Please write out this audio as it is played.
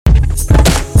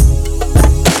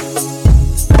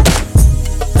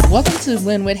Welcome to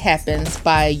When Wit Happens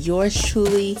by yours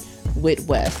truly, Wit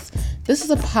West. This is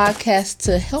a podcast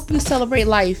to help you celebrate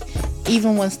life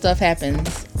even when stuff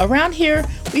happens. Around here,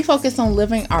 we focus on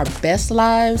living our best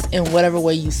lives in whatever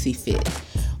way you see fit.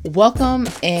 Welcome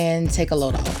and take a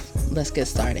load off. Let's get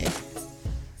started.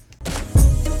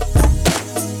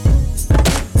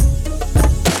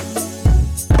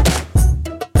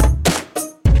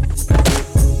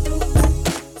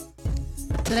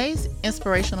 Today's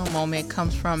inspirational moment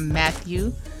comes from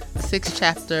Matthew 6th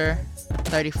chapter,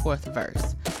 34th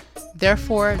verse.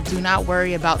 Therefore, do not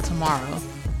worry about tomorrow,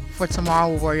 for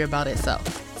tomorrow will worry about itself.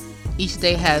 Each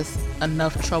day has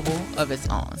enough trouble of its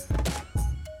own.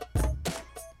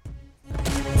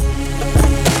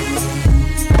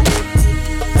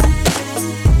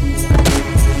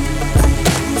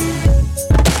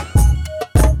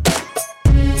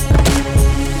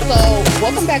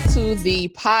 Welcome back to the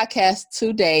podcast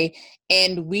today,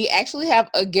 and we actually have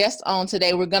a guest on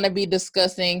today. We're going to be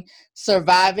discussing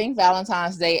surviving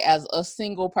Valentine's Day as a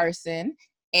single person,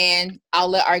 and I'll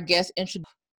let our guest introduce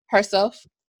herself.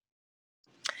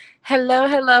 Hello.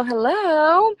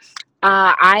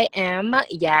 I am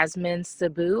Yasmin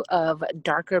Sabu of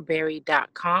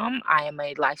darkerberry.com. I am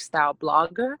a lifestyle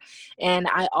blogger, and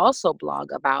I also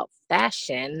blog about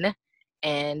fashion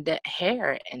and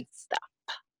hair and stuff.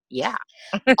 Yeah.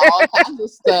 All kinds of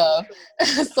stuff.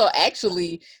 So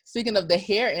actually, speaking of the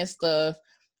hair and stuff,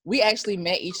 we actually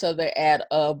met each other at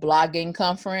a blogging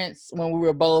conference when we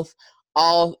were both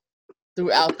all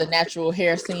throughout the natural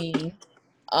hair scene.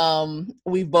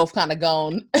 We've both kind of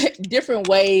gone different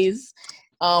ways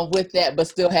with that, but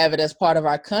still have it as part of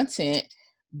our content.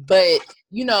 But,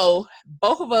 you know,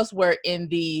 both of us were in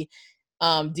the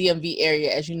DMV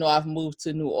area. As you know, I've moved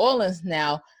to New Orleans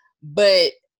now,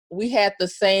 but we had the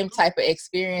same type of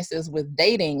experiences with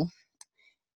dating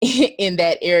in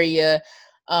that area.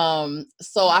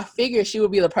 So I figured she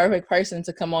would be the perfect person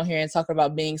to come on here and talk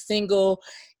about being single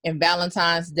and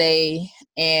Valentine's Day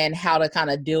and how to kind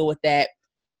of deal with that,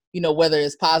 you know, whether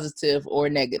it's positive or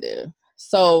negative.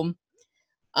 So,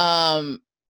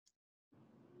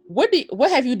 what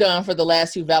have you done for the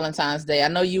last few Valentine's Day? I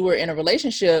know you were in a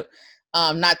relationship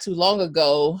not too long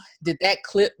ago. Did that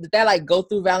like go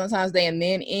through Valentine's Day and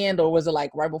then end, or was it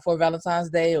like right before Valentine's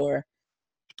Day? Or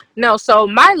No, so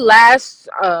my last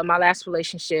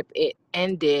relationship, it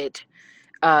ended.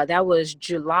 That was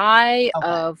July okay.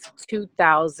 of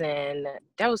 2000.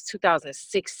 That was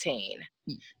 2016.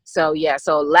 So yeah,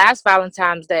 so last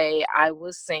Valentine's Day I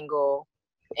was single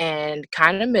and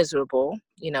kind of miserable,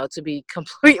 to be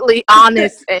completely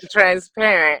honest and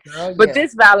transparent. Girl, But yeah.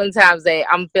 this Valentine's Day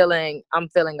I'm feeling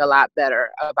a lot better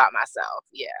about myself.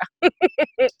 Yeah.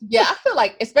 Yeah, I feel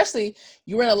like especially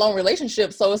you were in a long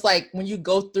relationship, so it's like when you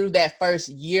go through that first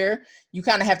year, you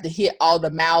kind of have to hit all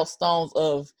the milestones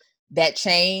of that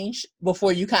change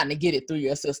before you kind of get it through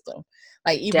your system.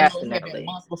 Like even though it had been Definitely.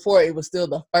 months before, it was still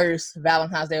the first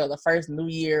Valentine's Day or the first New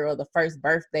Year or the first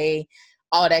birthday,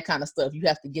 all that kind of stuff. You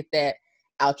have to get that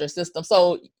out your system.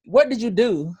 So, what did you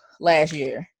do last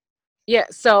year? Yeah,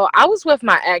 so I was with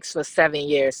my ex for 7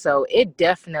 years, so it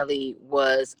definitely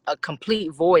was a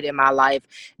complete void in my life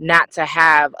not to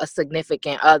have a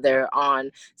significant other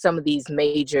on some of these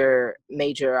major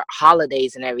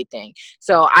holidays and everything.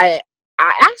 So I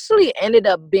actually ended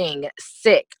up being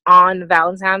sick on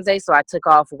Valentine's Day, so I took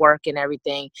off work and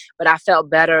everything, but I felt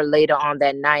better later on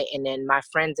that night, and then my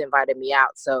friends invited me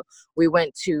out. So we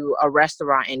went to a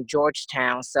restaurant in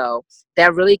Georgetown. So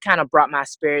that really kind of brought my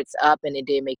spirits up, and it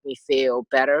did make me feel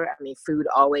better. I mean, food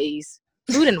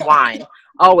and wine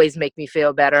always make me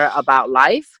feel better about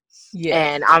life. Yes.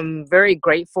 And I'm very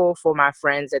grateful for my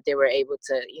friends that they were able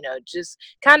to, just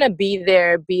kind of be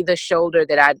there, be the shoulder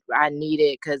that I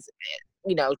needed. Because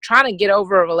trying to get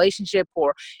over a relationship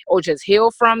or just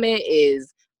heal from it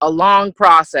is a long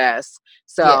process.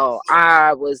 So Yes.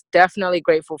 I was definitely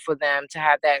grateful for them to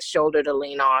have that shoulder to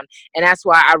lean on. And that's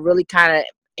why I really kind of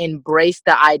embraced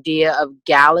the idea of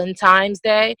Galentine's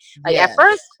Day. Like at Yes.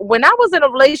 first, when I was in a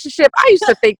relationship, I used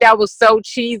to think that was so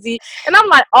cheesy. And I'm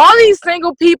like, all these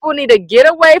single people need to get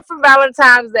away from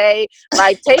Valentine's Day.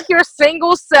 Like, take your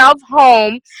single self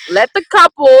home. Let the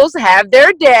couples have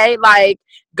their day. Like,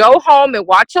 go home and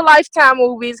watch your Lifetime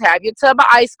movies, have your tub of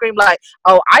ice cream. Like,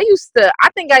 oh, I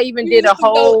think I even You did a used to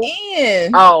go whole,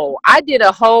 in. oh, I did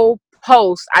a whole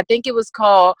post. I think it was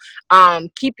called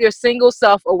Keep Your Single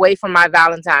Self Away from My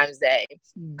Valentine's Day.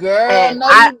 Girl, And no,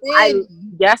 you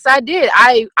didn't. yes, I did.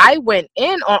 I went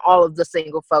in on all of the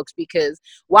single folks because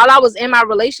while I was in my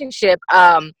relationship,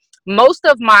 most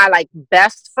of my like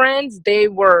best friends, they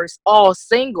were all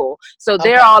single, so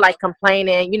they're Okay. all like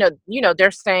complaining,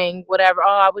 they're saying whatever, oh,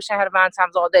 I wish I had a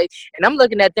Valentine's all day, and I'm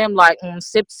looking at them like,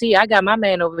 sip tea, I got my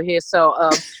man over here, so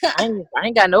I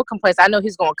ain't got no complaints. I know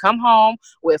he's gonna come home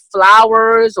with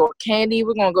flowers or candy.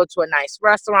 We're gonna go to a nice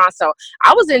restaurant. So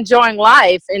I was enjoying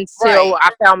life until Right.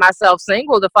 I found myself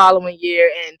single the following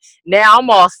year, and now I'm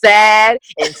all sad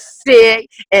and sick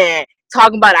and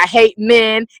talking about I hate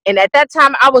men. And at that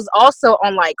time, I was also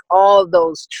on like all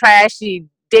those trashy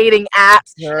dating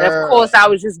apps, and of Girl. course, I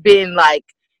was just being like,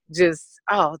 just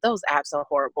oh, those apps are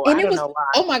horrible. And I it don't was, know why.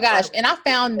 oh my gosh. And I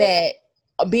found that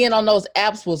being on those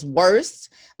apps was worse,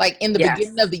 like in the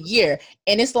beginning of Yes. the year.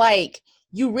 And it's like,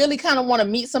 you really kind of want to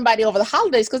meet somebody over the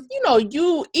holidays because,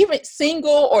 you even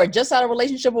single or just out of a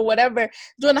relationship or whatever,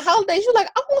 during the holidays, you're like,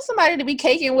 I want somebody to be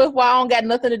caking with while I don't got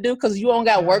nothing to do because you don't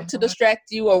got work to Mhm.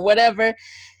 distract you or whatever.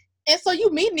 And so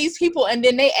you meet these people and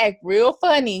then they act real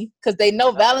funny because they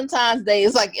know Valentine's Day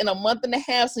is like in a month and a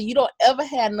half. So you don't ever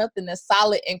have nothing that's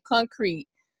solid and concrete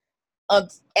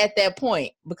at that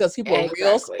point because people are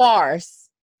real Exactly. sparse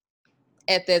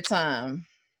at that time.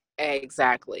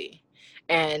 Exactly.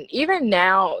 And even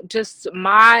now, just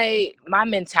my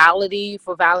mentality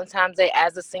for Valentine's Day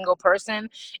as a single person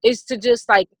is to just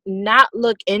like not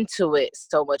look into it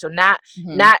so much, or Mhm.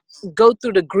 not go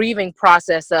through the grieving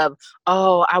process of,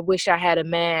 oh, I wish I had a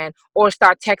man, or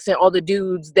start texting all the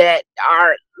dudes that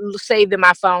are saved in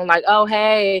my phone like, oh,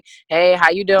 hey,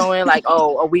 how you doing, like,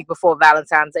 oh, a week before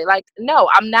Valentine's Day. Like, no,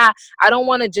 I don't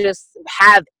want to just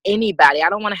have anybody. I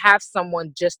don't want to have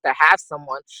someone just to have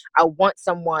someone. I want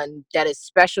someone that is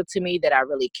special to me, that I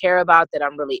really care about, that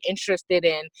I'm really interested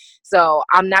in. So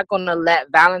I'm not going to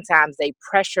let Valentine's Day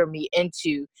pressure me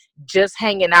into just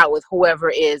hanging out with whoever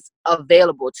is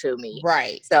available to me.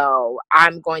 Right. So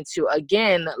I'm going to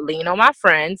again lean on my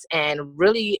friends and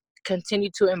really continue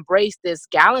to embrace this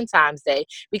Galentine's Day,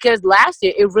 because last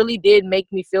year it really did make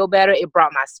me feel better. It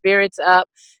brought my spirits up.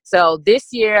 So this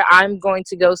year I'm going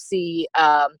to go see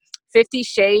 50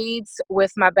 Shades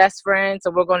with my best friend. So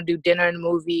we're going to do dinner and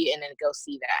movie and then go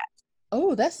see that.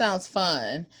 Oh, that sounds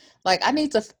fun. Like I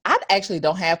actually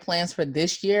don't have plans for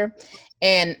this year.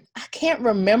 And I can't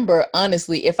remember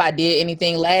honestly if I did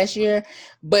anything last year,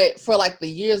 but for like the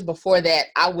years before that,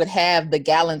 I would have the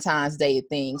Galentine's Day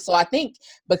thing. So I think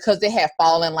because they had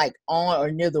fallen like on or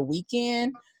near the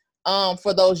weekend,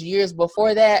 for those years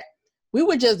before that, we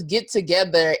would just get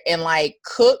together and like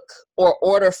cook or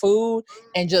order food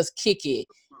and just kick it.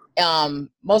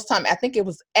 Most time I think it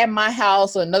was at my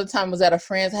house or another time it was at a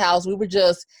friend's house. We would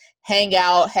just hang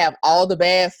out, have all the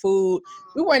bad food.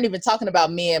 We weren't even talking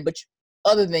about men, but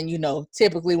other than,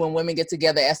 typically when women get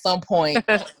together at some point,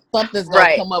 something's gonna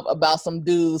Right. come up about some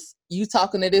dudes. You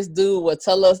talking to this dude will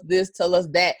tell us this, tell us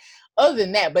that. Other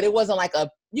than that, but it wasn't like a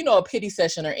pity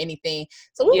session or anything.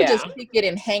 So we would just Yeah. kick it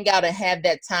and hang out and have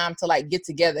that time to like get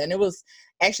together. And it was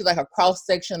actually like a cross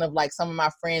section of like some of my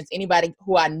friends, anybody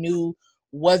who I knew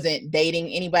wasn't dating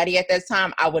anybody at that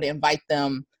time, I would invite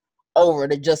them over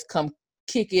to just come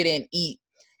kick it and eat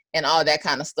and all that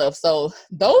kind of stuff. So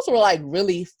those were like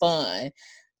really fun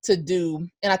to do.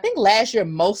 And I think last year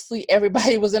mostly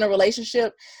everybody was in a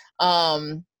relationship.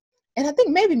 And I think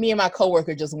maybe me and my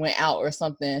coworker just went out or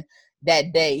something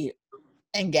that day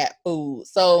and got food.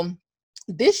 So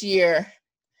this year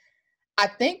I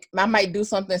think I might do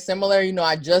something similar.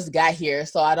 I just got here,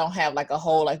 so I don't have like a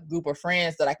whole like group of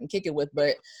friends that I can kick it with.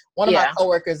 But one of my Yeah.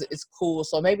 coworkers is cool,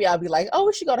 so maybe I'll be like, "Oh,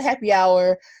 we should go to happy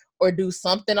hour or do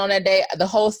something on that day." The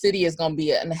whole city is gonna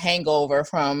be a hangover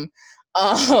from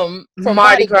Mardi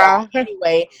Mardi Gras Gras.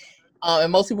 anyway,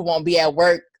 and most people won't be at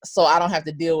work, so I don't have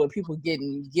to deal with people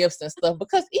getting gifts and stuff.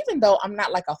 Because even though I'm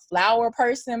not like a flower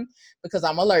person because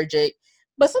I'm allergic,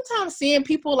 but sometimes seeing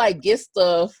people like get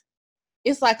stuff,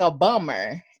 it's like a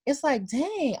bummer. It's like,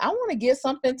 dang, I want to get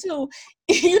something too.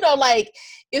 Like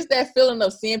it's that feeling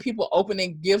of seeing people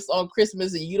opening gifts on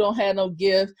Christmas and you don't have no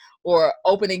gift, or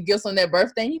opening gifts on their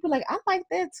birthday. And you be like, I like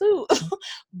that too.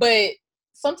 But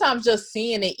sometimes just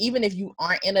seeing it, even if you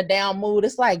aren't in a down mood,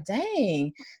 it's like,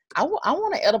 dang, I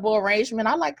want an edible arrangement.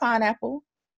 I like pineapple.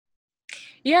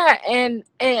 Yeah, and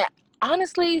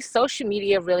honestly, social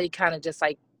media really kind of just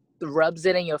like rubs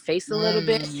it in your face a little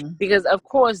bit, Mm, because of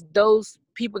course those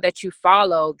people that you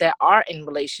follow that are in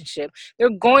relationship, they're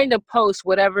going to post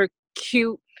whatever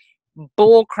cute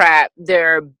bull crap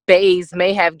their bays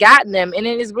may have gotten them, and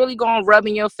then it's really going to rub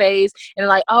in your face and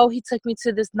like, oh, he took me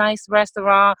to this nice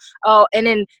restaurant. Oh, and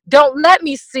then don't let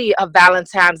me see a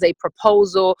Valentine's Day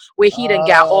proposal where he done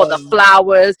got all the Oh,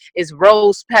 flowers, is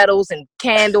rose petals and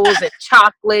candles and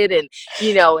chocolate, and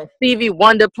and Stevie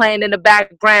Wonder playing in the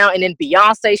background, and then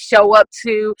Beyonce show up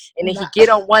too, and then he nah. get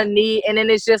on one knee, and then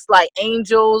it's just like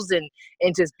angels and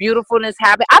just beautifulness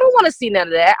happen. I don't want to see none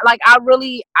of that. Like, I don't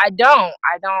need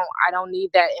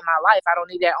that in my life. I don't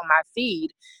need that on my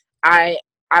feed. I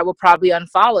I will probably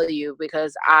unfollow you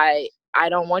because I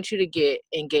don't want you to get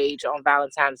engaged on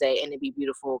Valentine's Day and it be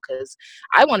beautiful, because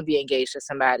I want to be engaged to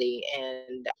somebody,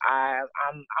 and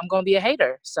I'm gonna be a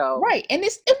hater. So, Right. And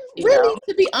it you really, know,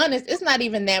 to be honest, it's not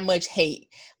even that much hate.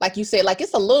 Like you said, like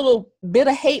it's a little bit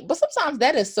of hate, but sometimes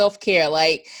that is self-care.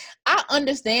 Like I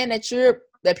understand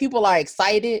that people are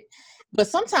excited, but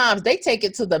sometimes they take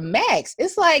it to the max.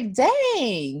 It's like,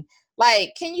 dang,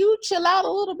 like, can you chill out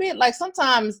a little bit? Like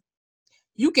sometimes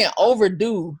you can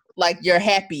overdo like you're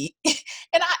happy.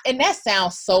 And that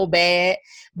sounds so bad,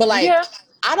 but like yeah,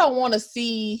 I don't want to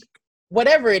see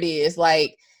whatever it is.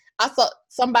 Like I saw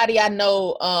somebody I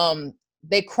know,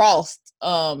 they crossed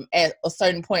at a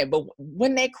certain point, but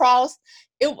when they crossed,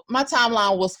 it my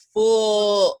timeline was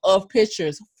full of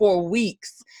pictures for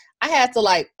weeks. I had to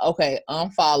like, okay,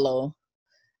 unfollow.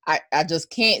 I just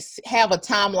can't have a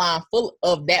timeline full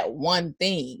of that one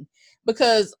thing,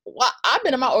 because I've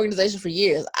been in my organization for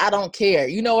years. I don't care.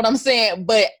 You know what I'm saying?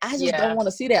 But I just don't yeah, want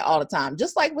to see that all the time.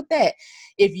 Just like with that,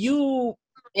 if you,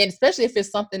 and especially if it's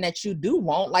something that you do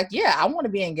want, like, yeah, I want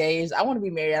to be engaged. I want to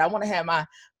be married. I want to have my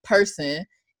person.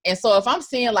 And so if I'm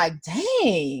seeing like,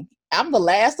 dang, I'm the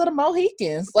last of the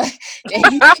Mohicans, like, and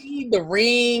you see the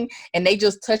ring and they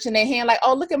just touching their hand, like,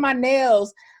 oh, look at my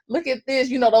nails, look at this,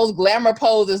 those glamour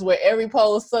poses where every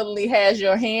pose suddenly has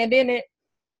your hand in it,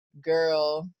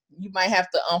 girl, you might have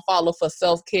to unfollow for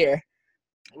self-care.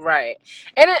 right.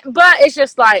 But it's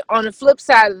just like, on the flip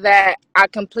side of that, I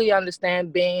completely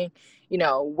understand being,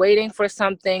 waiting for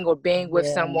something or being with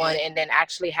Yeah. someone and then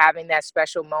actually having that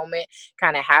special moment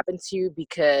kind of happen to you,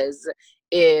 because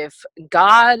if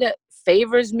God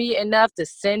favors me enough to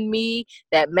send me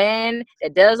that man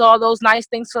that does all those nice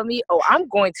things for me, oh, I'm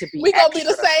going to be We gonna be the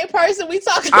extra. same person we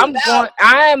talking about.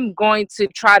 I'm going to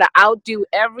try to outdo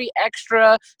every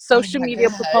extra Oh social my media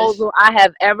gosh. proposal I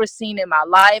have ever seen in my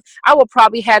life. I will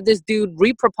probably have this dude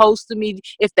repropose to me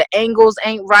if the angles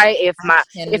ain't right, if I my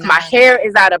cannot. hair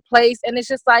is out of place, and it's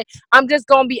just like, I'm just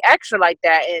going to be extra like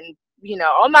that. And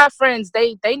all my friends,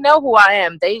 they know who I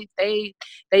am. They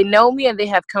know me, and they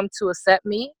have come to accept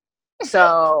me.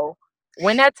 So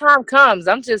when that time comes,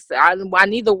 I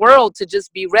need the world to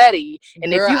just be ready.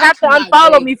 And if Girl, you I have to cannot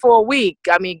unfollow wait. me for a week,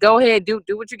 I mean, go ahead, do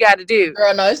what you got to do.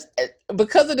 Girl, no,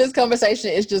 because of this conversation,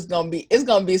 it's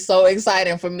gonna be so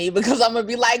exciting for me, because I'm gonna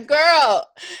be like, girl,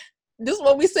 this is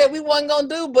what we said we wasn't gonna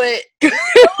do, but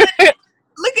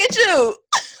look at you.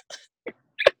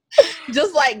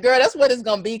 Just like, girl, that's what it's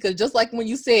gonna be. Because just like when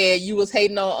you said you was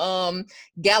hating on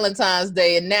Galentine's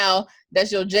Day, and now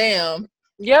that's your jam.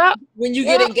 Yeah, When you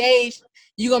get yeah, engaged,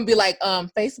 you're gonna be like,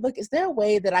 Facebook, is there a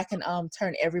way that I can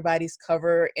turn everybody's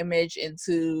cover image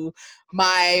into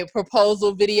my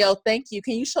proposal video? Thank you.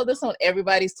 Can you show this on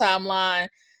everybody's timeline?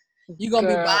 You're gonna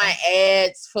be buying girl,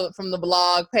 ads from the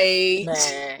blog page.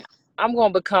 man. I'm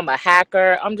gonna become a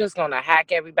hacker. I'm just gonna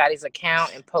hack everybody's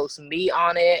account and post me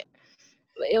on it.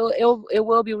 It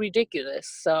will be ridiculous.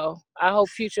 So I hope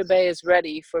Future Bay is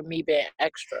ready for me being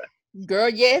extra. Girl,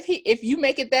 yeah, if you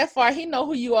make it that far, he know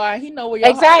who you are. He know where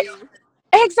your heart Exactly.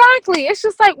 is. Exactly. It's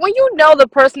just like, when you know the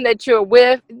person that you're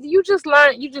with, you just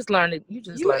learn to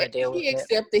deal with He it.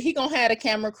 accepted. He gonna have a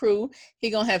camera crew. He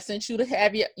gonna have sent you to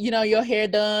have your hair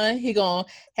done. He gonna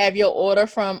have your order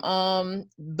from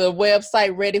the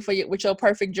website ready for you with your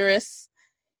perfect dress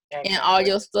and all Exactly.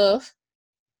 your stuff.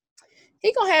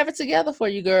 He gonna have it together for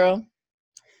you, girl,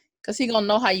 because he gonna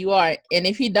know how you are. And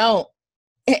if he don't,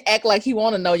 act like he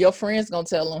want to know, your friends gonna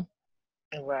tell him.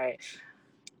 Right.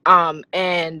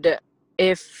 And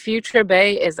if Future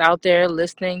Bay is out there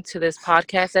listening to this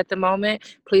podcast at the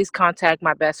moment, please contact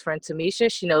my best friend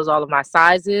Tamisha. She knows all of my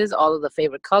sizes, all of the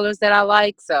favorite colors that I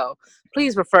like. So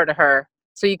please refer to her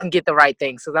so you can get the right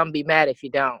things, because I'm gonna be mad if you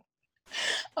don't.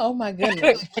 Oh my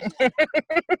goodness.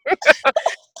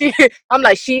 I'm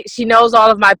like, she knows all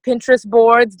of my Pinterest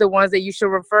boards, the ones that you should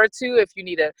refer to if you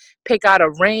need to pick out a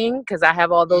ring, because I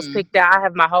have all those Mm. picked out. I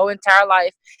have my whole entire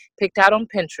life picked out on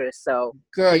Pinterest. So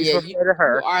Girl, please yeah, refer to you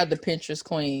her. are the Pinterest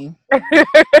queen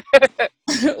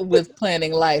with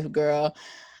planning life, girl.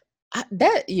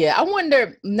 I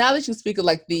wonder, now that you speak of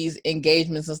like these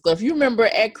engagements and stuff, you remember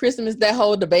at Christmas that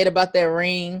whole debate about that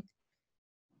ring,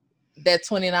 that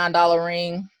 $29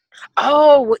 ring?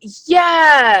 Oh,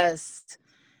 yes.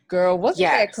 Girl,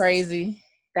 wasn't that Yes. crazy?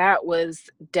 That was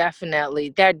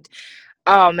definitely that.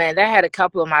 Oh man, that had a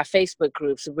couple of my Facebook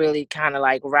groups really kind of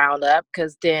like round up,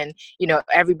 because then,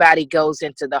 everybody goes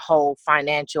into the whole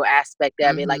financial aspect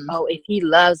of it. Like, Mm-hmm. oh, if he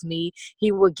loves me,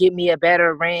 he will give me a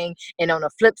better ring. And on the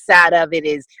flip side of it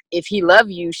is, if he love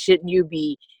you, shouldn't you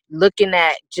be looking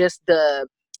at just the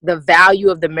value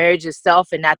of the marriage itself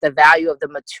and not the value of the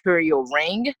material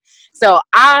ring? So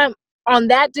I'm on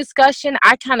that discussion.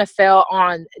 I kind of fell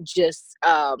on just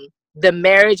the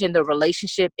marriage and the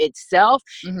relationship itself,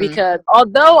 Mm-hmm. because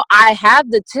although I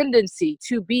have the tendency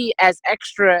to be as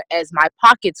extra as my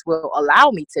pockets will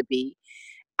allow me to be,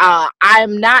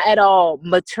 I'm not at all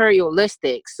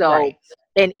materialistic. So, Right.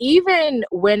 and even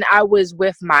when I was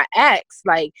with my ex,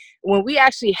 like when we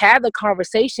actually had the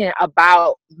conversation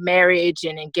about marriage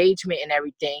and engagement and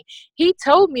everything, he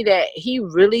told me that he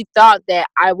really thought that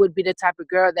I would be the type of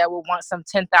girl that would want some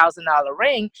 $10,000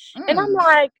 ring. And I'm Mm.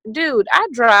 like, dude, I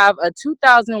drive a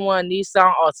 2001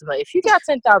 Nissan Altima. If you got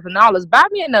 $10,000, buy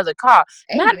me another car,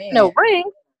 not no Amen.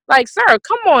 ring. Like, sir,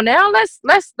 come on now. Let's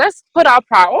put our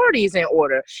priorities in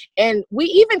order. And we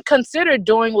even considered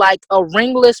doing like a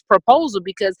ringless proposal,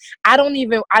 because I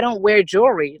don't wear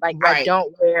jewelry. Like, I Right.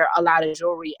 don't wear a lot of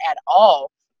jewelry at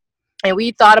all. And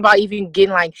we thought about even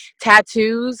getting like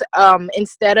tattoos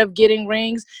instead of getting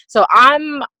rings. So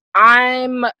I'm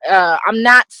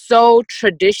not so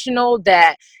traditional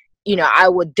that I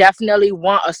would definitely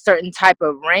want a certain type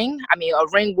of ring. I mean, a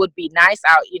ring would be nice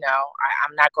out,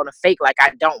 I'm not going to fake like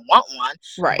I don't want one,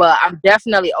 Right. but I'm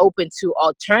definitely open to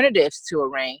alternatives to a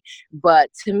ring. But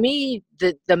to me,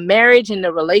 the marriage and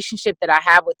the relationship that I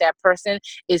have with that person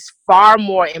is far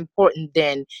more important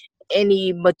than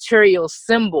any material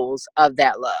symbols of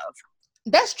that love.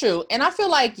 That's true. And I feel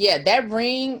like, yeah, that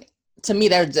ring, to me,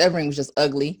 that ring was just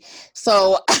ugly.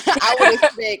 So I would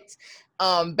expect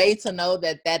Bay to know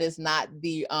that that is not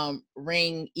the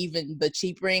ring, even the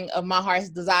cheap ring of my heart's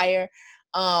desire.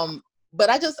 Um, but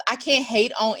I can't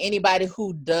hate on anybody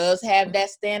who does have that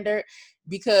standard,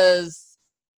 because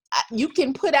you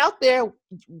can put out there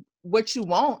what you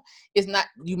want. Is not,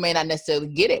 you may not necessarily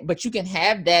get it, but you can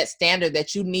have that standard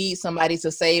that you need somebody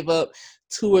to save up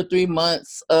 2 or 3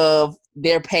 months of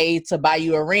their pay to buy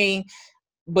you a ring.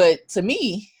 But to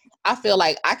me, I feel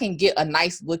like I can get a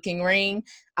nice looking ring.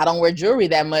 I don't wear jewelry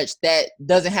that much, that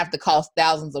doesn't have to cost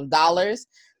thousands of dollars.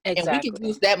 And we can Exactly.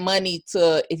 use that money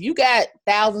to, if you got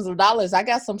thousands of dollars, I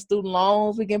got some student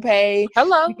loans we can pay. We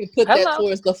Hello. can put that Hello.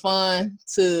 towards the fund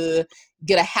to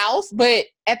get a house. But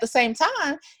at the same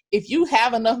time, if you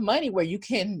have enough money where you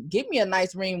can get me a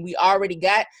nice ring, we already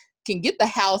got, can get the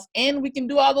house, and we can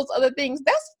do all those other things,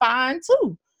 that's fine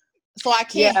too. So I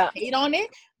can't Yeah. hate on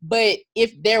it. But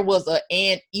if there was a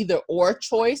and either or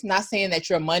choice, not saying that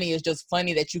your money is just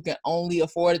funny that you can only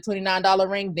afford a $29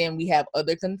 ring, then we have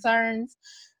other concerns.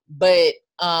 But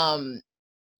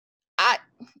I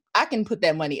I can put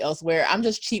that money elsewhere. I'm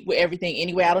just cheap with everything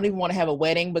anyway. I don't even want to have a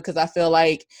wedding because I feel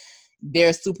like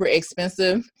they're super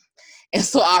expensive. And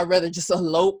so I'd rather just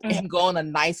elope Mm. and go on a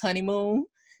nice honeymoon,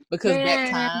 because that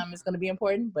Man. time is going to be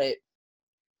important. But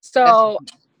that's just So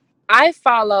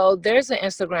me. there's an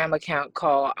Instagram account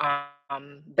called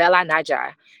Bella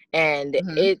Naja, and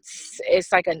Mm-hmm.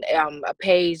 it's like a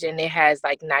page, and it has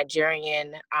like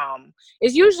Nigerian,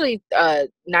 it's usually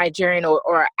Nigerian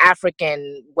or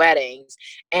African weddings.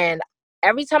 And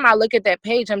every time I look at that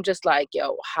page, I'm just like,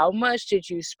 yo, how much did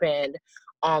you spend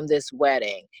on this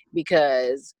wedding?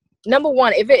 Because number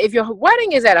one, if your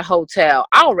wedding is at a hotel,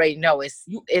 I already know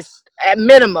You, it's at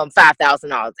minimum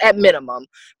 $5,000 at minimum,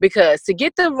 because to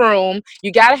get the room,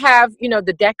 you got to have,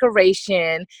 the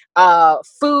decoration,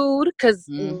 food, because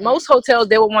mm-hmm. most hotels,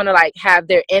 they would want to like have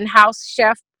their in-house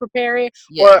chef prepare it,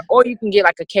 Yeah, or you can get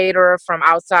like a caterer from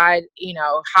outside,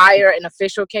 hire an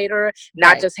official caterer,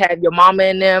 not right. just have your mama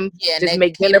and them Yeah, and just that the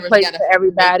make dinner caterers plates gotta for make,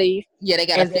 everybody. yeah, they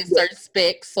gotta And then fit certain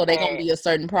specs, so they're gonna man, be a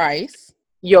certain price.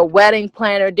 your wedding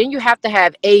planner, then you have to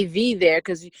have AV there,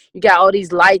 because you got all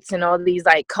these lights and all these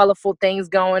like colorful things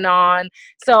going on.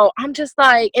 So I'm just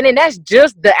like, and then that's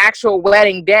just the actual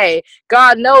wedding day.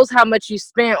 God knows how much you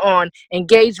spent on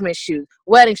engagement shoot,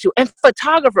 wedding shoot, and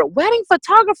photographer. Wedding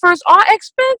photographers are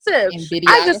expensive. And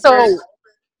I just so videographers.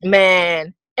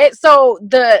 man it so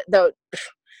the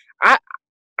I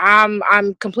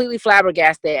I'm completely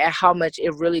flabbergasted at how much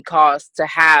it really costs to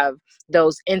have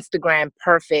those Instagram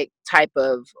perfect type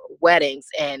of weddings.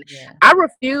 And Yeah. I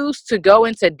refuse to go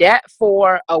into debt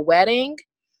for a wedding.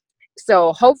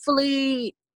 So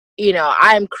hopefully,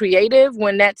 I am creative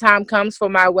when that time comes for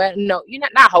my wedding. No,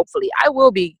 not hopefully. I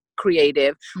will be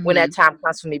creative when that Mhm. time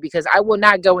comes for me, because I will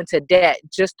not go into debt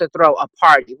just to throw a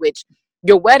party, which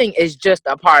your wedding is just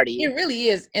a It party. really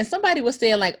is. And somebody was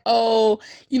saying like, oh,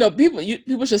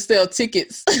 people should sell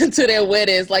tickets to their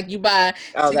weddings. Like you buy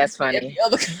Oh, tickets that's for every funny.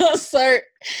 other concert.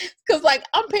 Cause like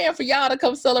I'm paying for y'all to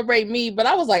come celebrate me, but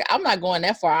I was like, I'm not going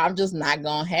that far. I'm just not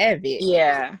gonna have it.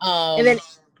 Yeah. And then Um,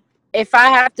 if I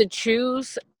have to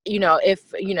choose,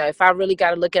 if I really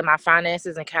got to look at my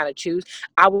finances and kind of choose,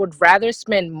 I would rather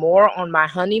spend more on my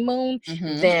honeymoon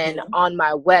mhm, than on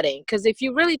my wedding. Because if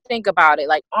you really think about it,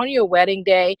 like on your wedding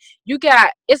day,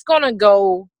 it's gonna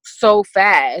go so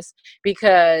fast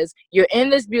because you're in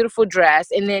this beautiful dress,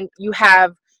 and then you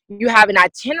have an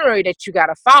itinerary that you got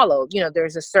to follow.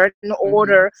 There's a certain mhm.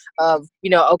 order of,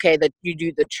 okay, that you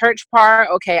do the church part.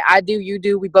 Okay, I do, you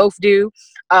do, we both do.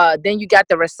 Then you got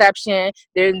the reception.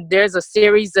 Then there's a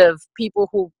series of people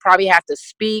who probably have to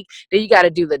speak. Then you got to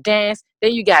do the dance.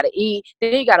 Then you got to eat.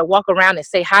 Then you got to walk around and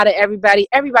say hi to everybody.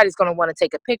 Everybody's going to want to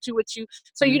take a picture with you.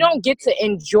 So you don't get to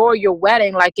enjoy your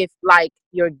wedding like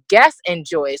your guests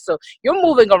enjoy it. So you're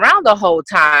moving around the whole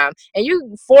time, and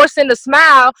you forcing to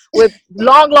smile with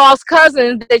long lost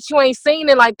cousins that you ain't seen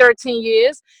in like 13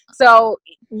 years. So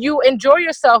you enjoy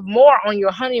yourself more on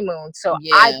your honeymoon. So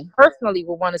I Yeah. personally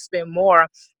would want to spend more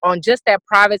on just that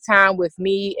private time with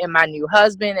me and my new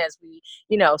husband as we,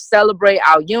 celebrate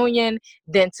our union,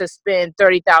 than to spend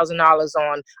 $30,000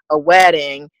 on a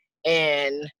wedding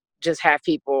and just have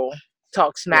people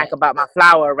talk Yeah. smack about my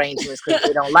flower arrangements because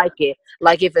they don't like it.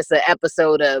 Like if it's an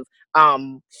episode of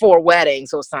Four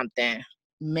Weddings or something.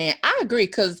 Man, I agree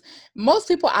because most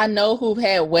people I know who've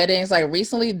had weddings like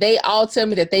recently, they all tell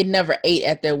me that they never ate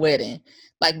at their wedding.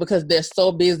 Like because they're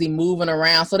so busy moving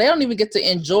around. So they don't even get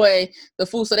to enjoy the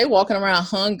food. So they walking around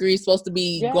hungry, supposed to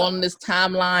be Yeah. going on this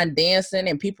timeline dancing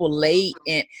and people late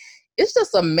and it's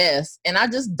just a mess. And I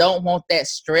just don't want that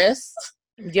stress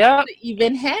Yep. to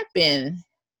even happen.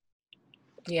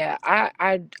 Yeah,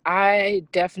 I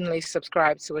definitely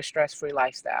subscribe to a stress-free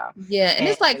lifestyle. Yeah, and And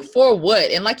it's like for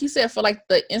what? And like you said, for like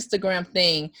the Instagram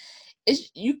thing, it's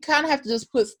you kind of have to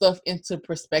just put stuff into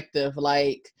perspective.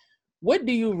 Like, what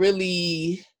do you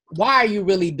really? Why are you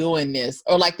really doing this?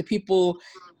 Or like the people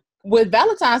with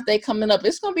Valentine's Day coming up,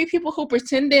 it's gonna be people who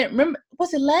pretended. Remember,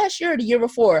 was it last year or the year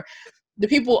before? The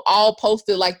people all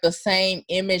posted like the same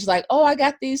image, like, "Oh, I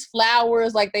got these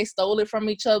flowers," like they stole it from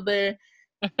each other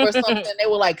or something. They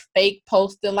were like fake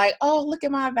posting, like, "Oh, look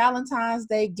at my Valentine's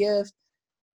Day gift."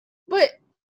 But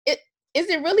it is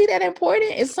it really that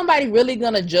important? Is somebody really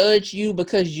gonna judge you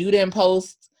because you didn't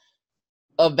post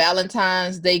a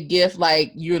Valentine's Day gift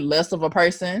like you're less of a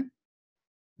person?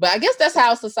 But I guess that's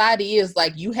how society is.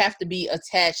 Like you have to be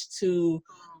attached to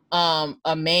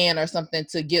a man or something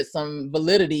to get some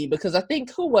validity because I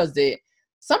think who was it?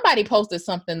 Somebody posted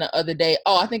something the other day.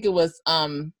 Oh, I think it was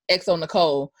XO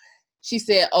Nicole. She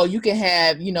said, "Oh, you can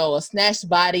have, a snatched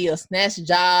body, a snatched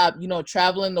job,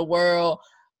 traveling the world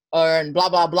or and blah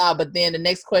blah blah." But then the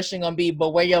next question gonna be, "But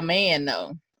where your man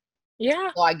though?" yeah,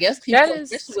 So I guess that people,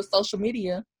 especially is with social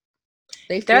media,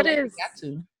 they feel that like is they got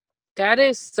to. That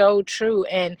is so true.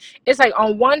 And it's like,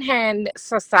 on one hand,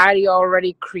 society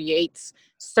already creates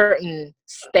certain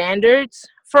standards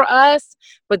for us.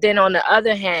 But then on the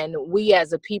other hand, we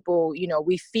as a people,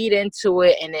 we feed into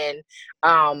it, and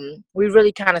then we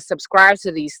really kind of subscribe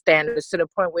to these standards to the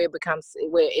point where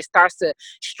it starts to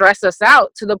stress us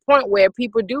out, to the point where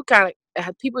people do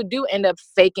end up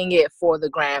faking it for the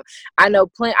gram.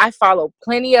 I follow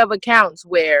plenty of accounts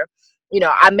where,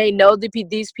 I may know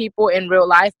these people in real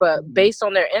life, but Mhm. based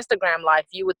on their Instagram life,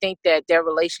 you would think that their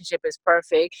relationship is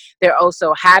perfect. They're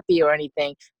also happy or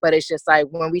anything. But it's just like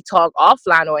when we talk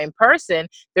offline or in person,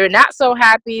 they're not so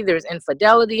happy. There's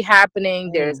infidelity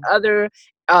happening. There's Oh, other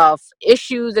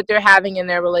issues that they're having in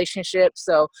their relationship.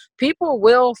 So people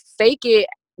will fake it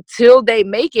till they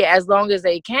make it, as long as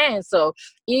they can. So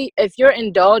if you're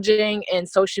indulging in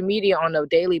social media on a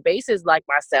daily basis like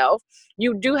myself,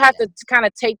 you do have yeah, to kind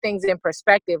of take things in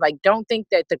perspective. Like, don't think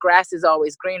that the grass is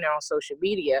always greener on social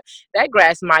media. That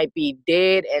grass might be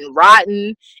dead and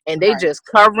rotten, and they right, just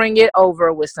covering it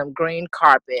over with some green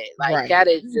carpet. Like, right. that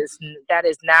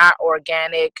is not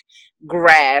organic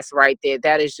grass right there.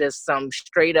 That is just some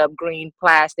straight up green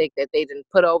plastic that they didn't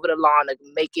put over the lawn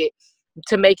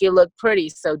to make it look pretty.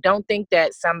 So don't think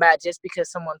that somebody, just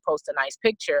because someone posts a nice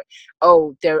picture,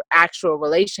 oh, their actual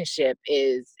relationship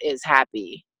is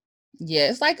happy. Yeah,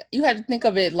 it's like you had to think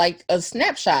of it like a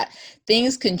snapshot.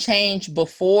 Things can change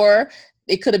before.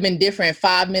 It could have been different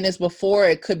 5 minutes before.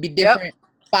 It could be Yep. different.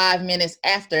 5 minutes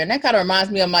after. And that kind of reminds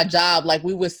me of my job. Like,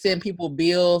 we would send people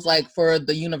bills, like for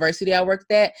the university I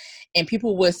worked at, and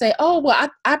people would say, oh, well,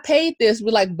 I paid this.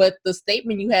 We're like, but the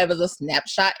statement you have is a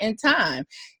snapshot in time.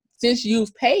 Since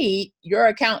you've paid, your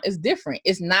account is different.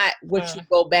 It's not what you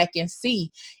go back and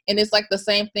see. And it's like the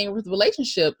same thing with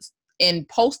relationships and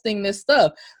posting this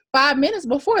stuff. 5 minutes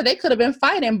before, they could have been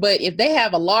fighting, but if they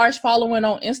have a large following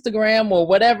on Instagram or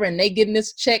whatever, and they getting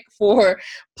this check for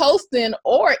posting,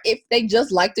 or if they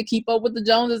just like to keep up with the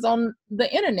Joneses on the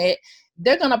internet,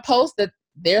 they're gonna post that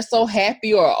they're so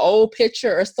happy, or an old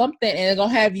picture or something, and they're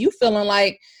gonna have you feeling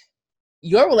like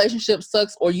your relationship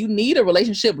sucks, or you need a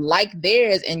relationship like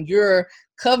theirs, and you're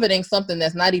coveting something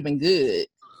that's not even good.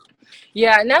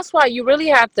 Yeah, and that's why you really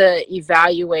have to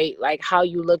evaluate like how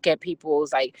you look at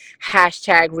people's like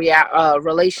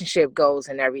relationship goals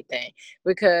and everything,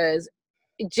 because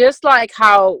just like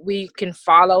how we can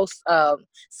follow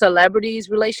celebrities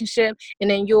relationship, and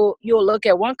then you'll look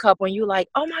at one couple and you like,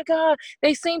 oh my god,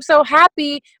 they seem so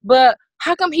happy, but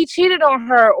how come he cheated on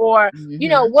her? Or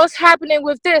Mm-hmm. what's happening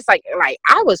with this? Like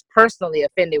I was personally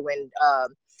offended when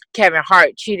Kevin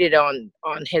Hart cheated on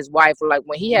his wife. Like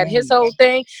when he had his Right. whole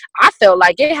thing, I felt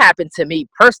like it happened to me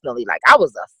personally. Like I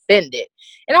was offended,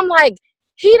 and I'm like,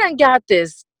 he done got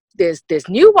this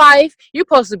new wife. You're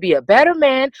supposed to be a better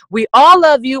man. We all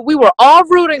love you. We were all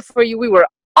rooting for you. We were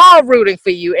all rooting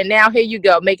for you, and now here you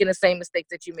go making the same mistakes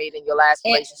that you made in your last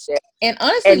And relationship. and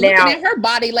honestly, And looking now, at her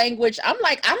body language, I'm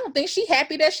like, I don't think she's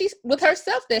happy that she's with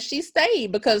herself, that she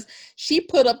stayed, because she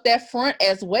put up that front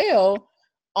as well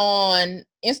on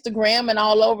Instagram and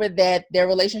all over, that their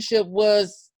relationship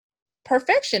was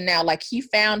perfection now. Like, he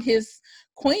found his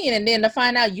queen, and then to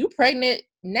find out you pregnant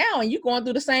now and you going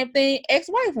through the same thing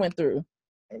ex-wife went through.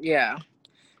 yeah.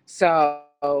 So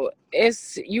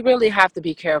it's you really have to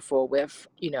be careful with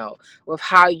with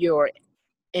how you're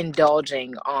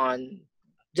indulging on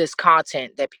this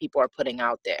content that people are putting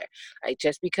out there. Like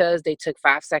just because they took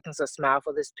 5 seconds to smile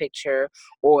for this picture,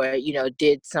 or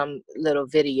did some little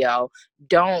video,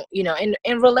 don't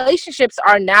and relationships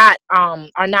are not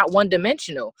one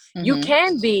dimensional. You Mm-hmm.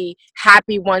 can be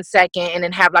happy 1 second and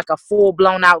then have like a full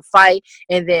blown out fight,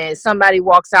 and then somebody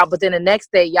walks out, but then the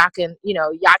next day y'all can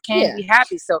Yeah. be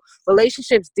happy. So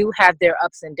relationships do have their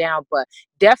ups and downs, but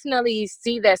definitely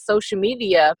see that social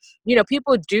media,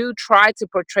 people do try to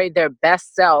portray their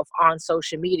best self on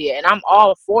social media. And I'm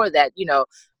all for that,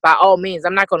 by all means.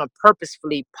 I'm not going to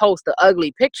purposefully post an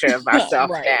ugly picture of myself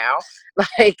Right. now.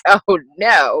 Like, oh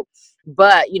no.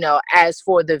 But, as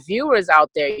for the viewers out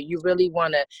there, you really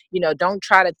want to, don't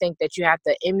try to think that you have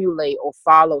to emulate or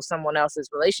follow someone else's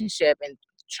relationship and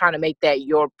trying to make that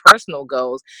your personal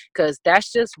goals, because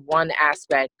that's just one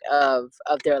aspect of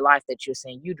their life that you're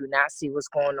seeing. You do not see what's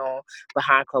going on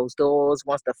behind closed doors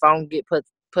once the phone get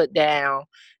put down.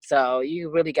 So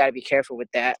you really got to be careful with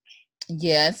that.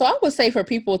 Yeah. So I would say for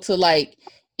people to, like,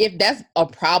 if that's a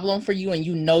problem for you and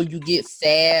you get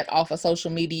sad off of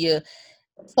social media,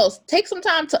 so take some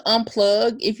time to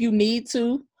unplug if you need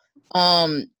to.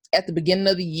 At the beginning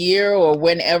of the year, or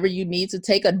whenever you need to,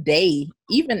 take a day,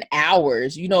 even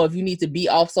hours, if you need to be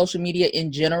off social media in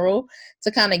general,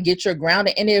 to kind of get your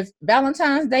grounded. And if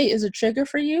Valentine's Day is a trigger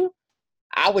for you,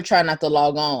 I would try not to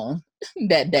log on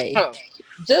that day. Huh.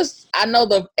 Just, I know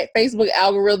the Facebook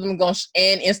algorithm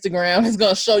and Instagram is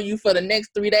going to show you for the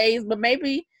next 3 days, but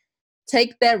maybe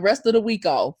take that rest of the week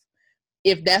off,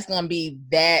 if that's going to be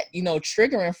that,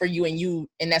 triggering for you,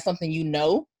 and that's something,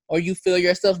 or you feel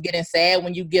yourself getting sad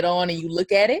when you get on and you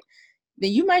look at it,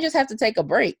 then you might just have to take a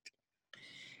break.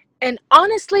 And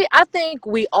honestly, I think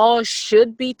we all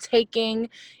should be taking,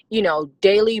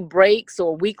 daily breaks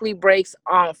or weekly breaks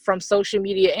from social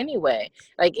media anyway.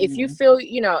 Like if you Mm-hmm. feel,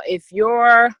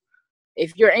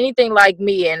 if you're anything like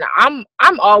me, and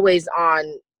I'm always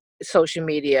on social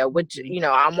media, which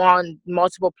I'm on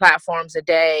multiple platforms a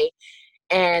day,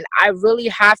 and I really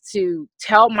have to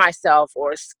tell myself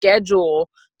or schedule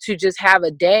to just have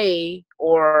a day,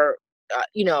 or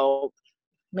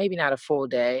maybe not a full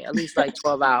day, at least like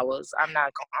 12 hours. I'm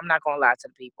not going to lie to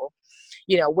the people,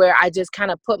 where I just kind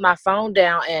of put my phone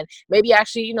down and maybe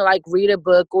actually, like read a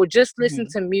book or just listen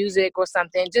Mm-hmm. to music or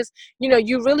something. Just,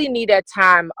 you really need that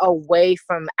time away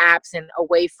from apps and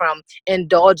away from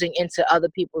indulging into other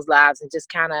people's lives, and just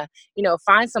kind of,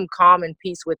 find some calm and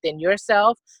peace within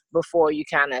yourself before you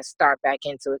kind of start back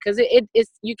into it. Because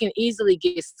it's you can easily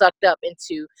get sucked up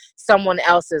into someone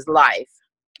else's life.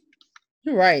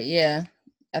 You're right. Yeah.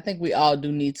 I think we all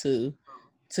do need to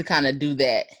kind of do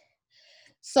that.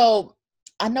 So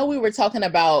I know we were talking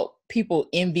about people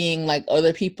envying, like,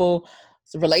 other people's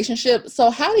relationships. So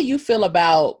how do you feel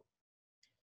about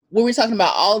when we're talking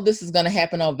about all of this is going to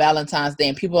happen on Valentine's Day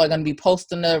and people are going to be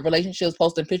posting their relationships,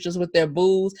 posting pictures with their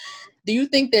boos, do you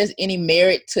think there's any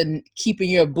merit to keeping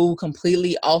your boo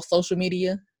completely off social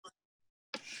media?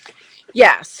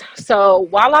 Yes. So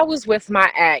while I was with my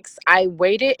ex, I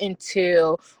waited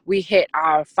until we hit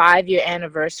our 5 year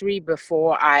anniversary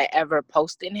before I ever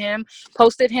posted him,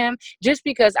 just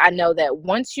because I know that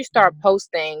once you start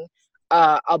posting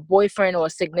a boyfriend or a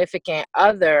significant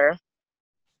other,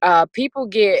 people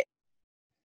get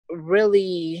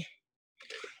really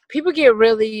people get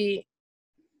really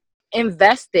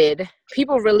invested.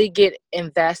 People really get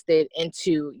invested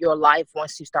into your life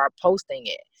once you start posting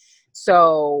it.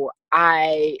 So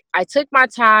I took my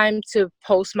time to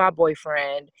post my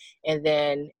boyfriend, and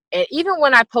then, and even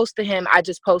when I posted him, I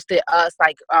just posted us.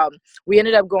 Like, we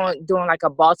ended up going doing like a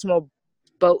Baltimore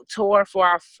boat tour for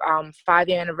our 5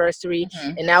 year anniversary,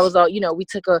 Mm-hmm. and that was all.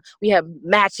 We had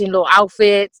matching little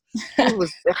outfits. It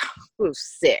was it was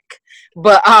sick,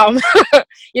 but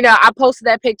I posted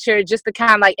that picture just to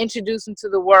kind of like introduce him to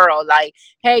the world. Like,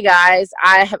 hey guys,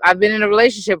 I've been in a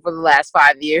relationship for the last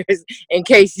 5 years, in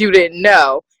case you didn't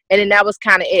know. And then that was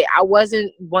kind of it. I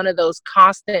wasn't one of those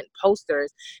constant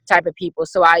posters type of people.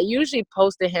 So I usually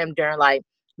posted him during like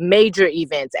major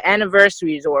events,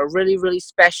 anniversaries, or really, really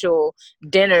special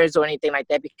dinners or anything like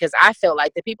that, because I felt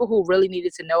like the people who really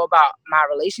needed to know about my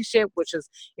relationship, which is,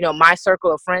 my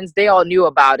circle of friends, they all knew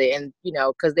about it. And,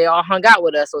 because they all hung out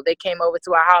with us, or they came over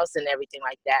to our house and everything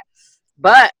like that.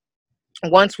 But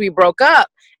once we broke up,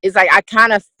 it's like I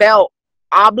kind of felt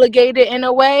obligated in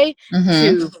a way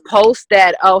Mm-hmm. to post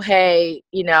that, oh hey,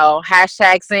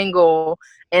 hashtag single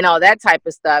and all that type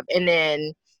of stuff. And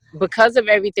then, because of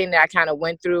everything that I kind of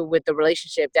went through with the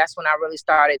relationship, that's when I really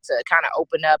started to kind of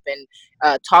open up and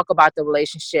talk about the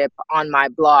relationship on my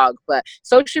blog. But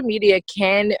social media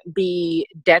can be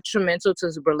detrimental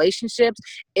to relationships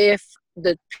if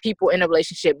the people in a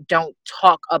relationship don't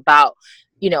talk about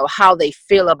how they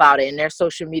feel about it in their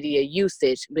social media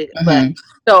usage. But Mm-hmm.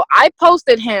 so I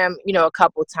posted him a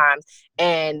couple times,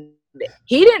 and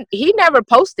he never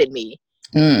posted me.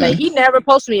 Like, Mm. he never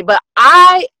posted me, but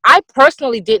I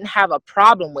personally didn't have a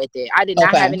problem with it. I did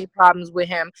not have Okay. any problems with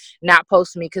him not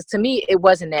posting me, because to me it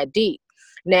wasn't that deep.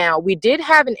 Now, we did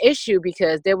have an issue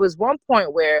because there was one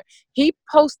point where he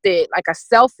posted like a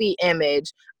selfie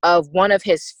image of one of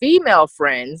his female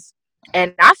friends,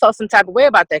 and I felt some type of way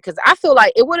about that, because I feel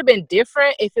like it would have been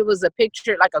different if it was a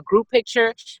picture, like a group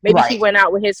picture. Maybe he Right. went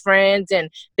out with his friends and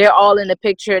they're all in the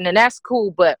picture, and then that's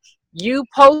cool. But you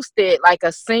posted like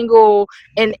a single,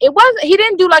 and he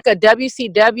didn't do like a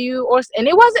WCW, and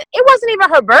it wasn't even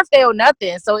her birthday or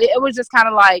nothing. So it was just kind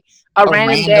of like a A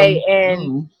random day, random.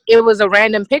 and Mm. it was a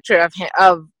random picture of him,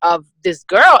 of this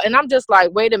girl. And I'm just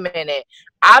like, wait a minute,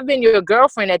 I've been your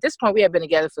girlfriend. At this point, we have been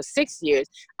together for 6 years.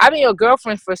 I've been your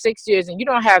girlfriend for 6 years, and you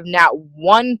don't have not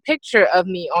one picture of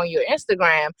me on your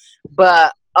Instagram.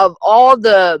 But of all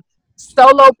the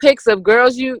solo pics of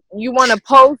girls you want to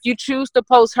post, you choose to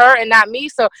post her and not me.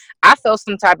 So I felt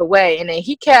some type of way. And then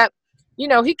he kept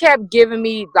giving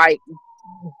me like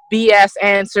BS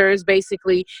answers,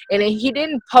 basically. And then he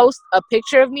didn't post a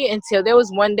picture of me until there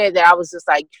was one day that I was just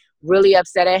like really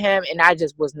upset at him, and I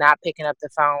just was not picking up the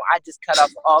phone. I just cut off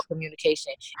all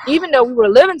communication, even though we were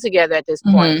living together at this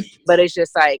point. Mm-hmm. But it's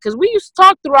just like, because we used to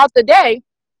talk throughout the day,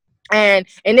 and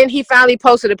then he finally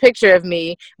posted a picture of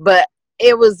me, but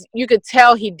it was, you could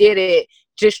tell he did it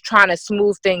just trying to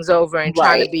smooth things over and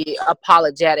trying to Right. be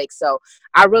apologetic. So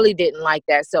I really didn't like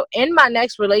that. So in my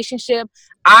next relationship,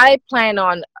 I plan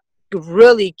on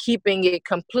really keeping it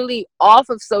completely off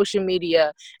of social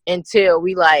media until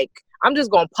we, like, I'm just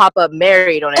gonna pop up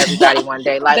married on everybody one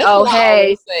day, like, That's oh what I hey,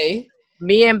 always say.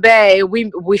 me and Bay,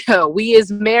 we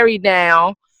is married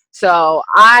now. So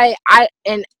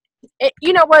and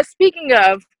you know what? Speaking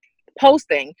of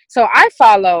posting, so I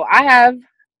have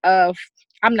a,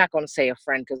 I'm not gonna say a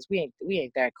friend, because we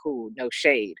ain't that cool. No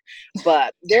shade,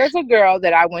 but there's a girl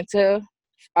that I went to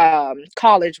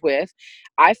college with.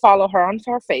 I follow her on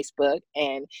her Facebook,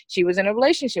 and she was in a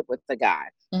relationship with the guy,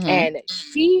 Mm-hmm. and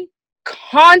she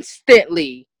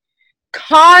constantly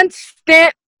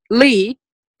constantly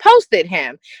posted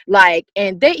him, like,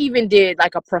 and they even did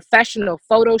like a professional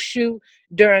photo shoot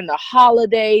during the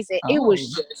holidays, and Oh.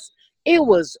 it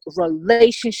was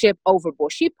relationship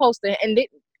overboard. She posted, and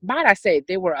might I say,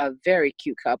 they were a very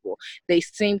cute couple. They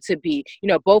seemed to be,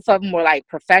 both of them were like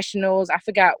professionals. I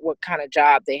forgot what kind of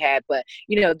job they had, but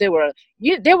they were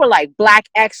like black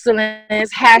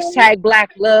excellence, hashtag black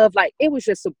love. Like, it was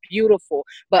just so beautiful.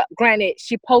 But granted,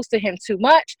 she posted him too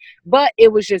much, but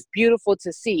it was just beautiful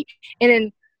to see. And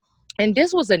then And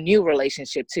this was a new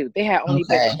relationship too. They had only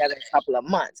been Okay. together a couple of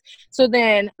months. So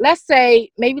then let's say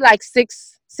maybe like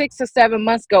six or 7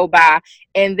 months go by,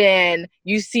 and then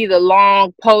you see the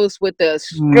long post with the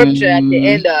scripture at the Mm,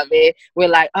 end of it. We're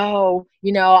like, oh,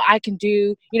 I can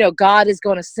do, God is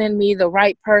going to send me the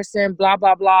right person, blah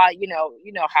blah blah. You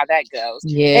know how that goes.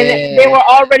 And they yeah. were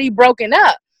already broken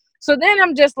up. So then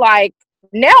I'm just like,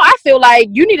 now I feel like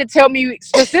you need to tell me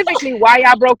specifically why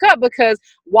y'all broke up, because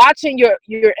watching your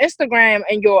Instagram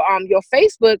and your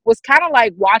Facebook was kind of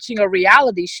like watching a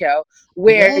reality show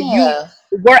where you Yeah.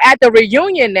 we're at the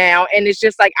reunion now, and it's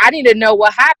just like, I need to know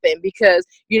what happened, because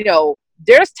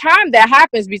there's time that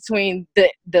happens between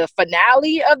the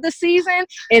finale of the season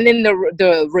and then the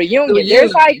The reunion.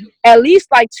 There's like reunion. at least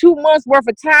like 2 months worth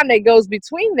of time that goes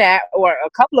between that, or a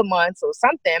couple of months or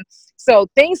something. So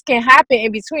things can happen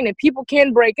in between, and people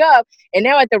can break up. And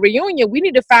now at the reunion, we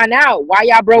need to find out why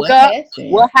y'all broke What up.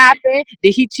 happened? What happened?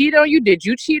 Did he cheat on you? Did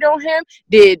you cheat on him?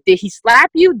 Did he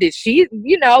slap you? Did she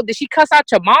cuss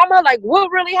out your mama? Like, what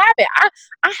really happened?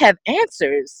 I have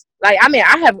answers. Like, I mean,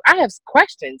 I have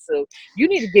questions. So you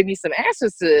need to give me some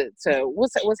answers to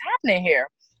what's happening here.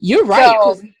 You're right,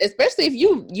 So because especially if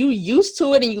you used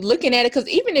to it and you looking at it, because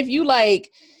even if you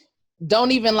like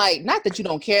don't even like, not that you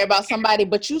don't care about somebody,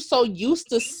 but you so used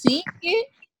to seeing it,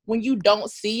 when you don't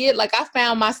see it, like I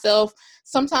found myself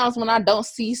sometimes when I don't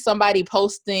see somebody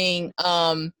posting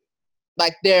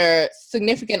like their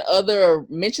significant other or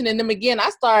mentioning them again,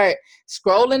 I start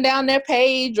scrolling down their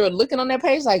page or looking on their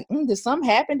page like, did something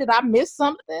happen? Did I miss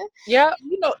something? yeah,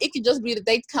 It could just be that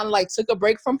they kind of like took a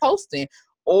break from posting,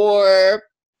 or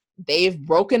they've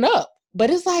broken up. But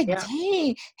it's like, yeah,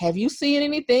 dang, have you seen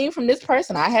anything from this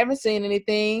person? I haven't seen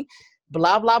anything,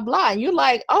 blah, blah, blah. And you're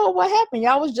like, oh, what happened?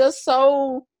 Y'all was just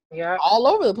so yeah. all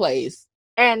over the place.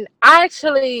 And I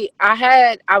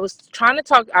was trying to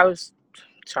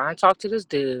talk to this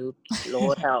dude.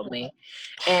 Lord help me.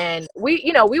 And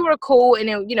we were cool, and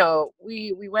then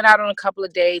we went out on a couple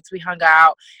of dates. We hung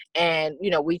out, and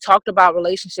we talked about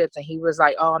relationships, and he was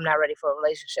like, oh, I'm not ready for a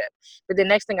relationship. But the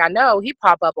next thing I know, he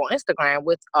popped up on Instagram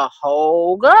with a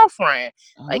whole girlfriend.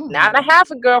 Like, not a Oh,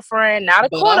 half a girlfriend, not a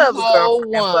but a quarter of a whole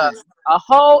girlfriend, but one. a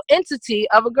whole entity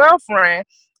of a girlfriend.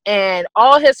 And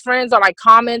all his friends are like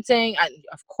commenting.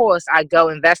 Of course, I go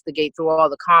investigate through all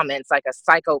the comments like a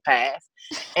psychopath.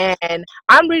 And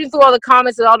I'm reading through all the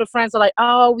comments, and all the friends are like,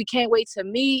 oh, we can't wait to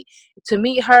meet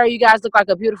her. You guys look like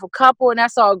a beautiful couple, and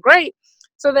that's all great.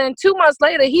 So then 2 months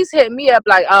later, he's hitting me up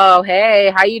like, oh,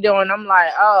 hey, how you doing? I'm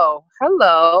like, oh,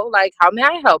 hello. Like, how may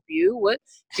I help you? What,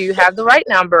 do you have the right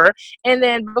number? And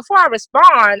then before I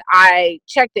respond, I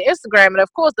check the Instagram, and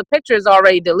of course the picture is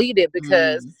already deleted,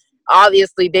 because Mm,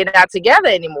 obviously they're not together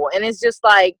anymore. And it's just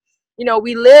like,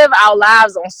 we live our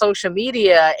lives on social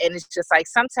media, and it's just like,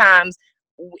 sometimes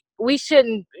you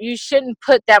shouldn't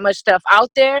put that much stuff out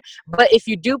there. But if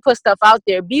you do put stuff out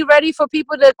there, be ready for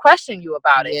people to question you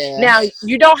about it. yeah. Now,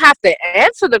 you don't have to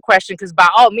answer the question, because by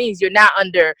all means, you're not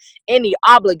under any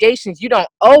obligations. You don't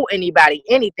owe anybody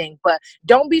anything. But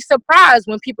don't be surprised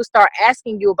when people start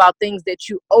asking you about things that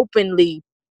you openly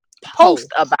post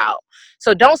Post. about.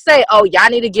 So don't say, oh, y'all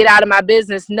need to get out of my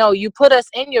business. No, you put us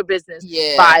in your business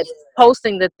Yeah. by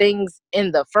posting the things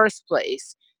in the first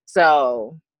place.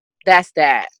 So that's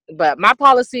that. But my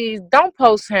policy is, don't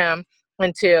post him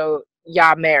until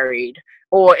y'all married,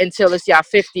 or until it's y'all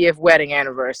 50th wedding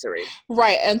anniversary.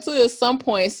 Right. Until at some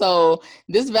point. So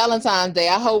this Valentine's Day,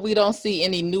 I hope we don't see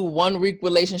any new 1 week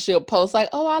relationship posts like,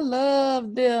 oh, I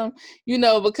love them,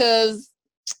 because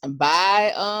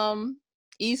by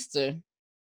Easter,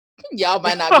 y'all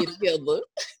might not be together.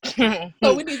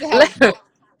 So we need to have a let,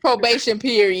 probation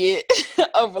period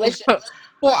of relationship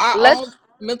for our let own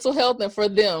mental health and for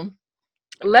them.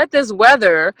 let this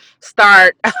weather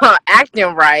start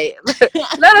acting right.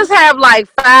 Let us have like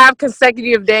 5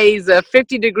 consecutive days of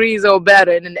 50 degrees or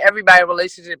better, and then everybody's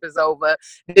relationship is over.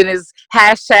 Then it's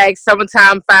hashtag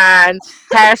summertime fine,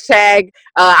 hashtag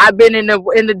I've been in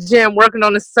the gym working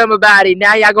on the summer body.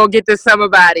 Now y'all gonna get the summer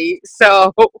body.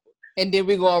 So And then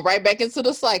we're going right back into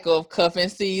the cycle of cuffing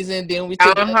season. Then we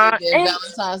together, uh-huh. then And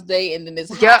Valentine's Day, and then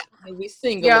it's hot, yep, and we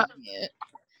single yep.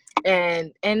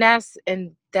 again. And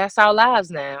that's our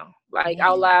lives now. Like,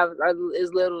 our Man, lives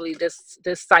is literally this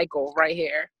cycle right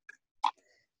here.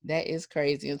 that is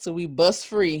crazy. Until we bust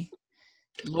free,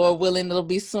 Lord willing, it'll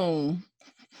be soon.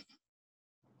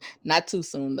 Not too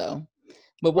soon though.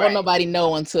 But won't Right. nobody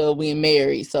know until we're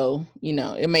married. So,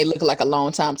 it may look like a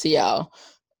long time to y'all.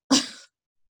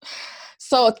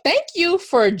 So thank you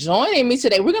for joining me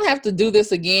today. We're gonna have to do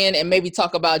this again and maybe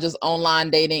talk about just online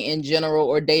dating in general,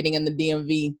 or dating in the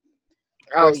DMV,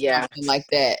 or Oh yeah. something like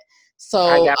that. So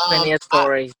I got plenty of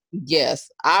stories.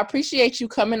 Yes, I appreciate you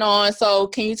coming on. So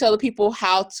can you tell the people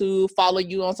how to follow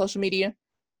you on social media?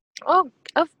 Oh,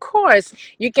 of course.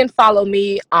 You can follow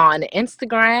me on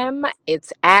Instagram.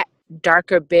 It's at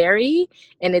Darker Berry,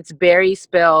 and it's Berry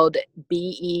spelled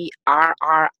Berrie,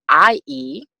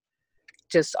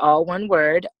 just all one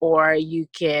word. Or you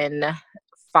can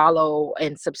follow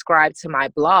and subscribe to my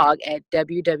blog at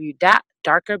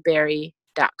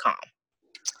www.darkerberry.com.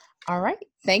 All right.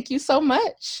 Thank you so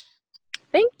much.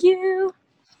 Thank you.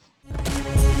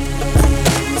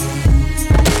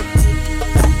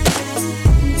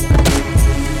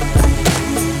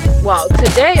 Well,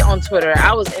 today on Twitter,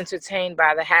 I was entertained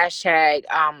by the hashtag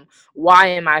why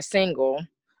am I single?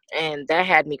 And that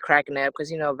had me cracking up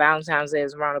because, Valentine's Day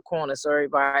is around the corner. So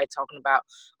everybody talking about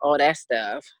all that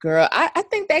stuff. Girl, I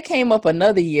think that came up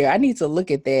another year. I need to look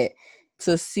at that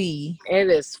to see. It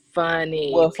is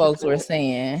funny. What folks were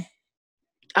saying.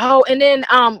 Oh, and then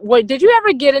did you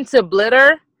ever get into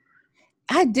Blitter?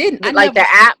 I didn't. The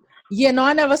app? Yeah, no,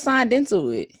 I never signed into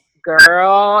it.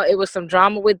 Girl, it was some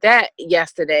drama with that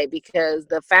yesterday because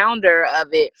the founder of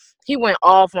it, he went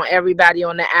off on everybody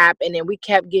on the app, and then we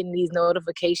kept getting these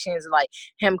notifications like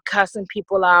him cussing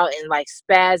people out and like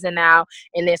spazzing out.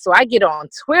 And then so I get on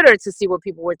Twitter to see what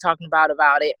people were talking about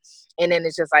it. And then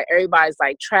it's just like everybody's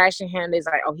like trashing him. It's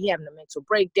like, oh, he having a mental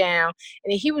breakdown.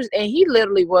 And he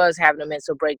literally was having a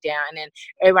mental breakdown. And then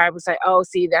everybody was like, oh,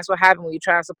 see, that's what happened when you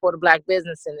try to support a black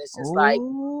business. And it's just like,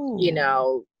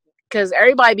 because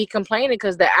everybody be complaining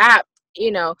because the app,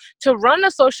 to run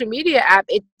a social media app,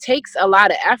 it takes a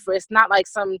lot of effort. It's not like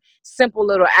some simple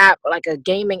little app, like a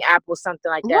gaming app or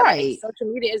something like that. Right. Like, social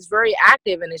media is very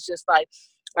active, and it's just like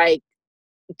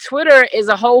Twitter is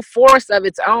a whole force of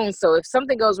its own. So if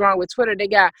something goes wrong with Twitter, they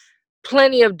got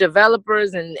plenty of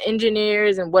developers and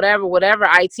engineers and whatever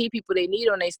IT people they need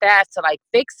on their staff to like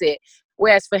fix it.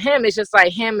 Whereas for him, it's just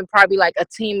like him and probably like a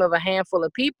team of a handful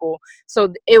of people.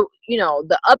 So it,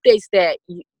 the updates that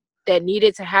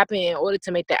needed to happen in order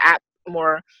to make the app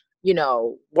more,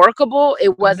 workable,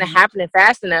 it wasn't happening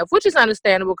fast enough, which is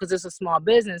understandable because it's a small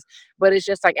business. But it's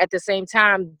just like at the same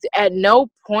time, at no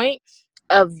point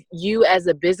of you as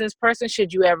a business person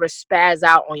should you ever spaz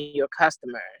out on your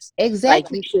customers. Exactly.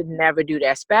 Like, you should never do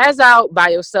that. Spaz out by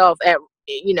yourself at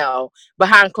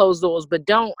behind closed doors, but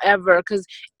don't ever, because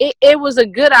it was a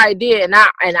good idea, and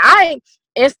I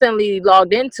instantly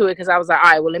logged into it because I was like,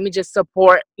 all right, well, let me just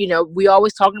support. We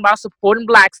always talking about supporting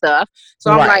black stuff,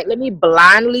 so I'm like, let me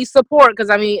blindly support, because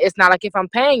I mean, it's not like if I'm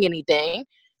paying anything.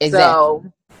 Exactly. So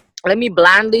let me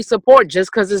blindly support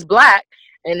just because it's black.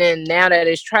 And then now that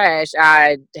it's trash,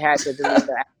 I had to delete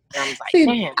that. I was like,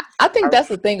 damn. I think that's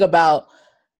the thing about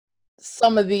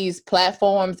some of these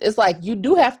platforms. It's like you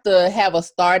do have to have a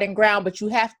starting ground, but you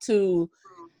have to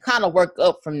kind of work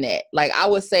up from that. Like I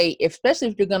would say, especially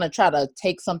if you're going to try to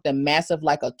take something massive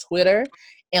like a Twitter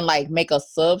and like make a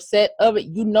subset of it,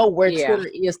 where Twitter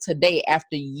is today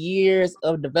after years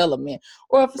of development.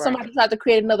 Or if somebody tried to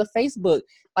create another Facebook,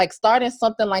 like starting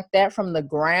something like that from the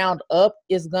ground up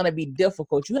is going to be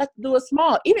difficult. You have to do it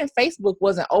small. Even Facebook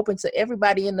wasn't open to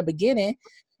everybody in the beginning.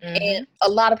 And a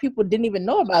lot of people didn't even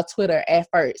know about Twitter at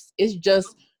first. It's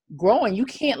just growing. You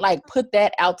can't like put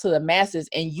that out to the masses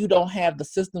and you don't have the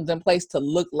systems in place to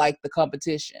look like the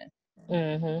competition.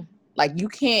 Like you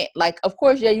can't, like, of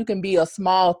course, you can be a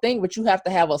small thing, but you have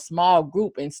to have a small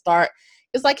group and start.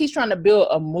 It's like he's trying to build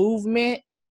a movement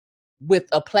with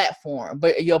a platform,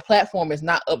 but your platform is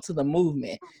not up to the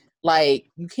movement. Like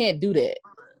you can't do that.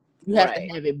 You have to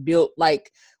have it built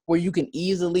like where you can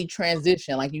easily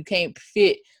transition. Like you can't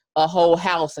fit a whole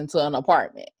house into an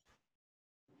apartment.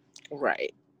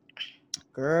 Right.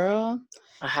 Girl.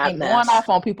 A hot mess. Going off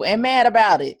on people and mad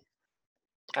about it.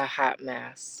 A hot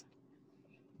mess.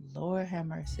 Lord have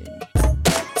mercy.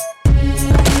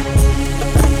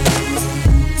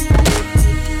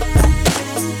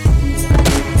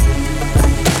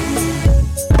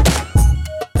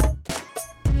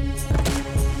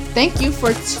 Thank you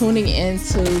for tuning in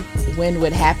to When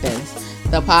What Happens,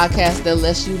 the podcast that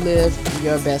lets you live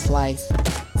your best life.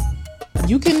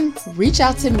 You can reach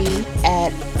out to me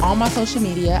on my social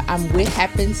media. I'm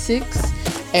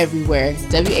WhitHappens6 everywhere.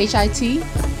 WHITHAPPENS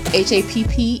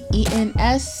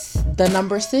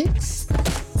 6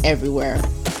 everywhere.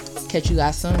 Catch you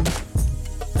guys soon.